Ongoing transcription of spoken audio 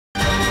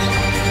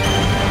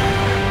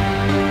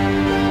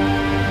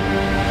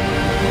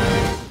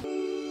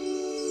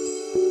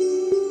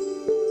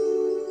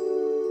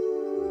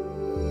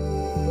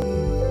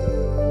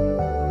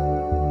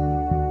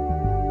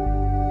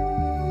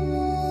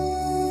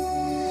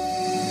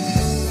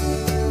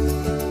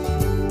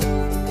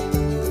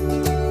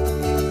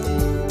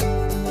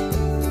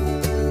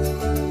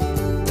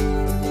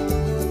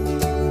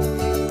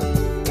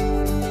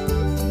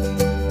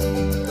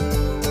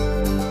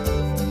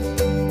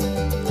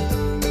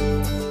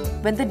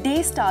When the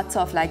day starts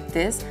off like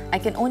this, I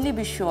can only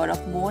be sure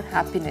of more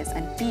happiness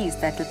and peace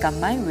that will come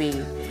my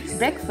way.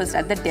 Breakfast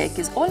at the deck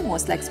is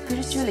almost like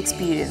spiritual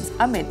experience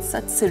amid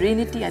such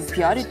serenity and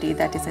purity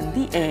that is in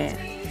the air.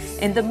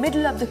 In the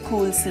middle of the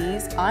cool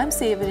seas, I'm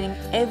savoring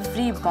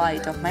every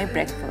bite of my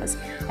breakfast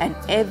and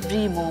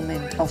every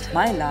moment of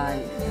my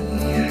life.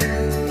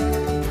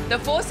 The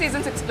Four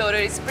Seasons Explorer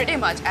is pretty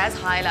much as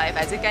high life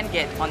as you can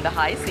get on the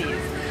high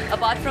seas.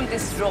 Apart from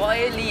this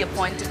royally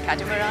appointed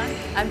catamaran,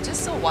 I'm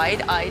just so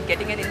wide-eyed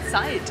getting an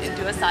insight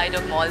into a side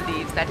of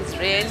Maldives that is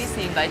rarely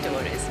seen by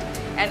tourists.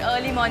 An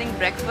early morning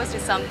breakfast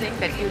is something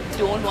that you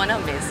don't want to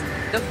miss.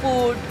 The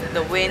food,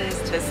 the winds,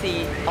 the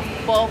sea, a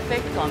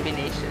perfect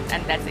combination.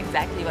 And that's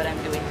exactly what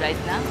I'm doing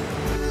right now.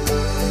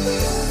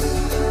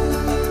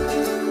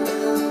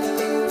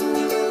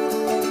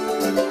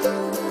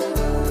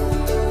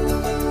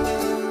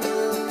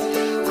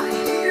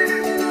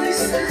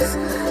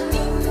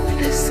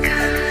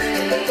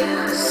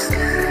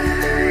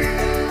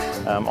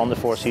 On the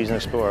Four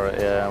Seasons Explorer,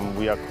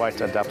 we are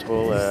quite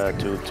adaptable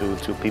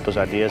to people's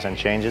ideas and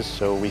changes,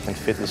 so we can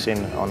fit this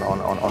in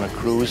on a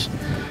cruise.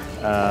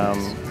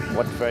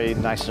 What's very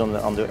nice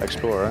on the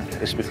Explorer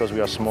is because we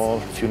are small,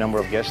 few number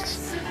of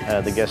guests,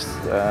 the guests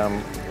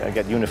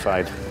get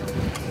unified.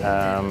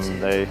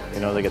 They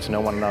get to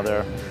know one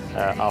another.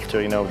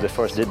 After the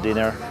first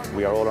dinner,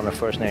 we are all on a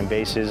first name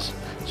basis.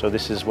 So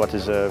this is what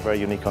is very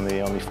unique on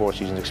the Four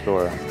Seasons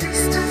Explorer.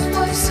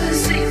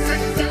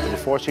 The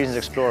Four Seasons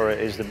Explorer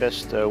is the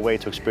best way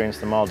to experience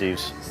the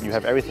Maldives. You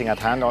have everything at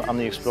hand on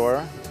the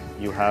Explorer.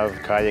 You have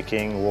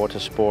kayaking, water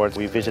sports.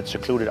 We visit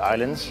secluded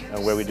islands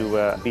where we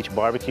do beach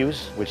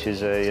barbecues, which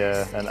is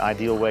an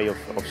ideal way of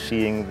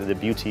seeing the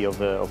beauty of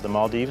the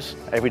Maldives.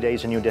 Every day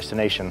is a new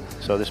destination,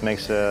 so this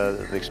makes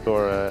the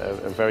Explorer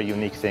a very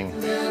unique thing.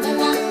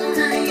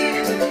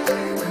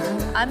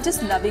 I'm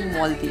just loving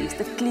Maldives,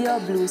 the clear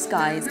blue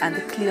skies and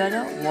the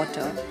clearer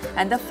water,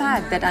 and the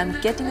fact that I'm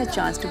getting a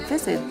chance to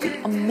visit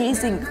the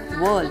amazing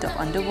world of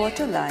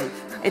underwater life.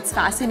 It's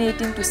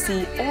fascinating to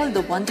see all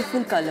the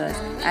wonderful colors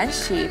and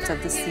shapes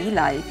of the sea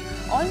life,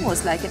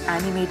 almost like an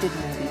animated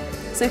movie.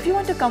 So if you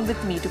want to come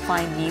with me to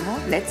find Nemo,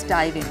 let's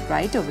dive in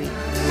right away.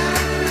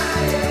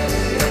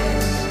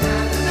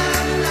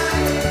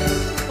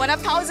 One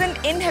of 1,000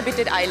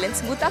 inhabited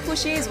islands,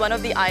 Mutafushi is one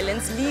of the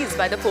islands leased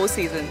by the Four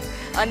Seasons.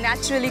 A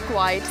naturally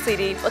quiet,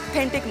 serene,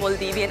 authentic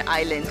Maldivian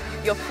island.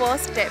 Your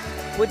first step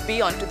would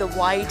be onto the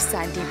wide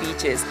sandy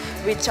beaches,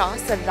 which are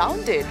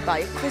surrounded by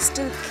a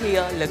crystal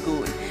clear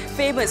lagoon,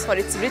 famous for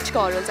its rich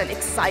corals and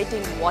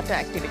exciting water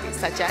activities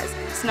such as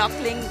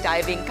snorkeling,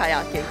 diving,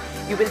 kayaking.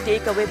 You will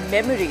take away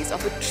memories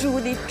of a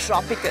truly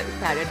tropical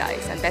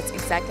paradise, and that's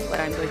exactly what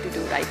I'm going to do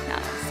right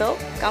now. So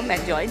come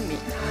and join me.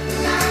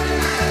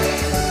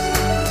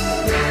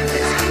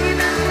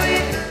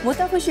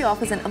 Mutafushi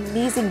offers an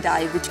amazing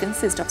dive which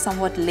consists of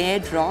somewhat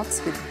layered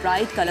rocks with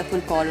bright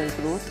colourful coral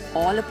growth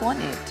all upon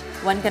it.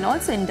 One can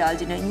also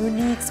indulge in a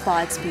unique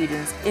spa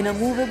experience in a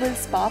movable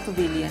spa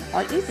pavilion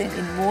or even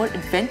in more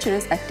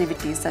adventurous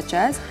activities such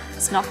as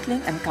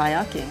snorkeling and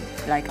kayaking,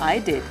 like I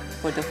did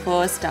for the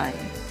first time.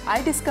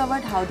 I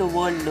discovered how the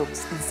world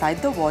looks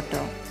inside the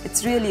water.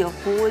 It's really a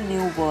whole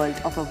new world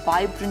of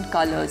vibrant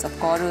colours of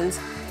corals,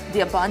 the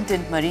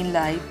abundant marine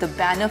life, the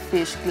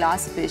bannerfish,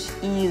 glassfish,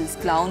 eels,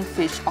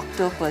 clownfish,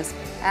 octopus,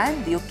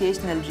 and the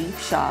occasional reef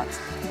sharks.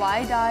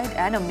 Wide-eyed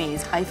and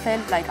amazed, I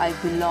felt like I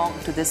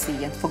belonged to the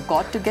sea and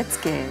forgot to get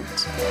scared.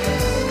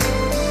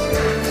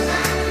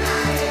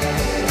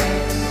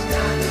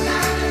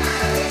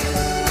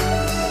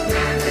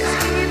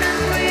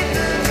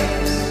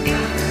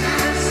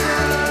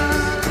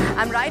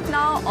 I'm right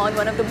now on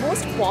one of the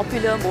most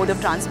popular mode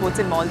of transports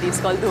in Maldives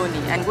called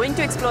Dhoni, and going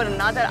to explore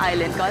another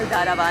island called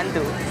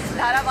Dharavandu.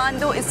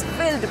 Dharavandu is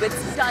filled with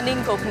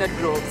stunning coconut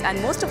groves,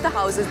 and most of the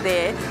houses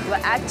there were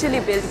actually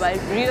built by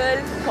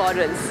real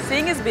corals.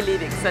 Seeing is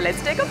believing, so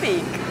let's take a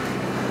peek.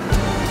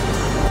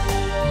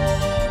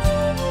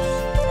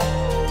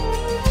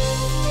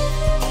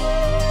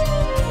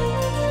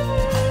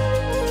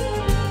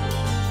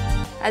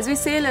 As we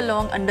sail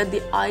along under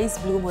the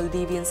ice-blue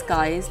Maldivian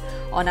skies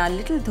on our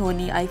little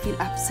Dhoni, I feel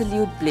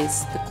absolute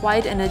bliss. The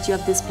quiet energy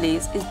of this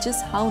place is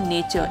just how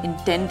nature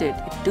intended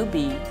it to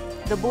be.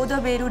 The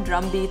Bodaveru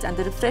drum beats and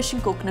the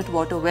refreshing coconut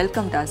water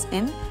welcomed us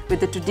in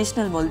with the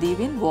traditional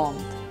Maldivian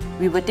warmth.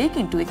 We were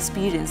taken to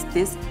experience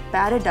this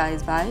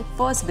paradise by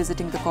first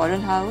visiting the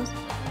Coral House,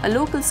 a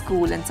local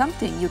school, and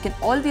something you can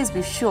always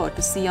be sure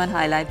to see on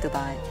High Life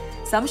Dubai.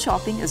 Some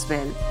shopping as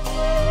well.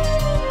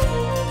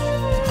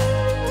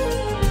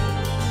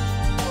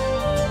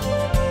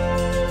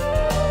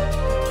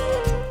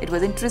 It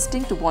was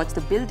interesting to watch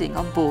the building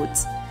of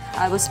boats.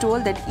 I was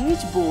told that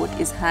each boat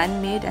is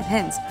handmade and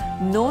hence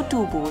no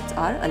two boats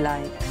are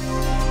alike.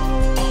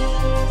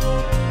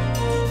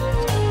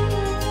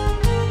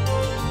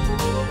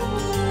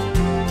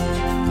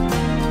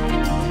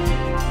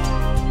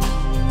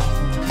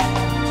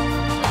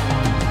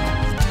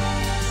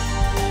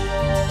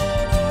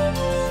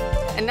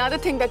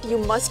 Another thing that you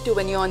must do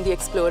when you're on the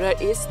Explorer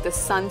is the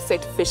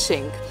sunset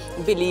fishing.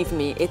 Believe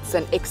me, it's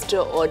an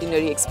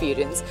extraordinary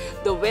experience.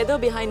 The weather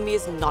behind me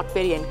is not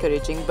very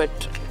encouraging, but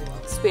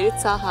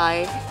spirits are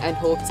high and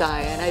hopes are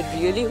high, and I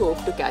really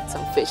hope to catch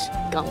some fish.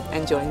 Come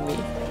and join me.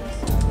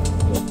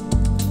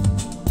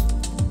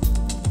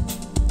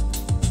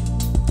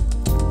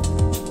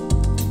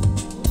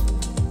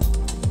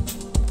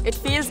 It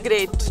feels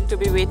great to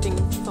be waiting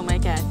for my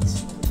catch.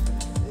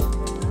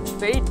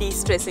 Very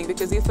de-stressing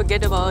because you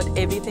forget about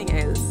everything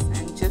else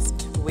and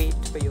just wait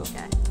for your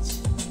catch.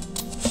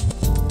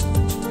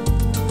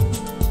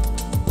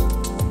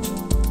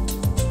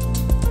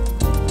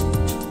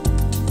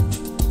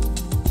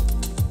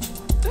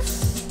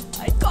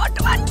 I got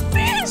one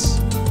fish!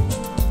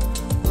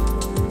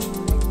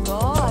 Oh my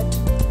God!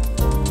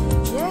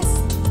 Yes!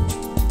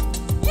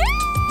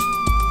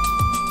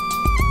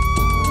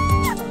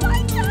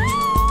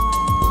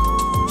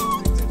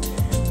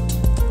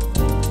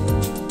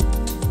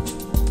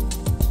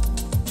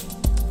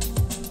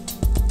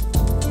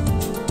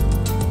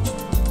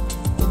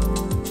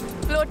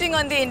 Floating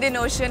on the Indian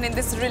Ocean in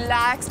this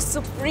relaxed,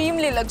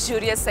 supremely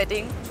luxurious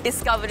setting,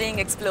 discovering,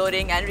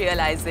 exploring and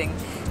realizing.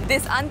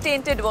 This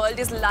untainted world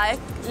is like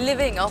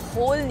living a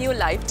whole new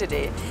life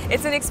today.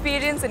 It's an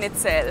experience in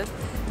itself.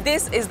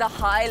 This is the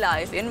high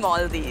life in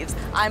Maldives.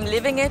 I'm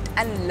living it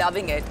and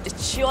loving it.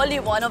 It's surely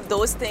one of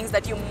those things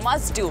that you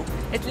must do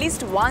at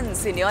least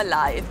once in your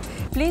life.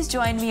 Please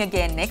join me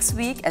again next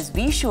week as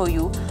we show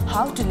you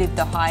how to live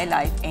the high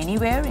life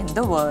anywhere in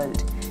the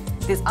world.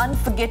 This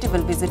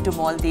unforgettable visit to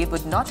Maldives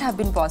would not have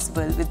been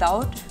possible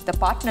without the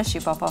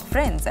partnership of our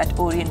friends at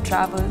Orient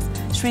Travels,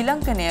 Sri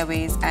Lankan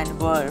Airways and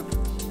Verve.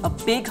 A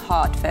big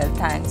heartfelt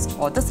thanks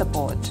for the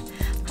support.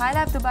 High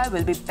Life Dubai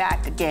will be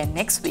back again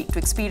next week to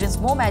experience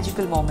more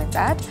magical moments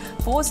at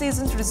Four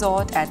Seasons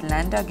Resort at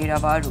Landa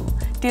Giravaru.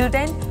 Till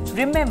then,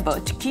 remember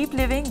to keep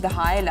living the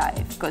high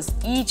life because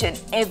each and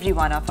every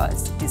one of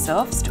us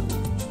deserves to.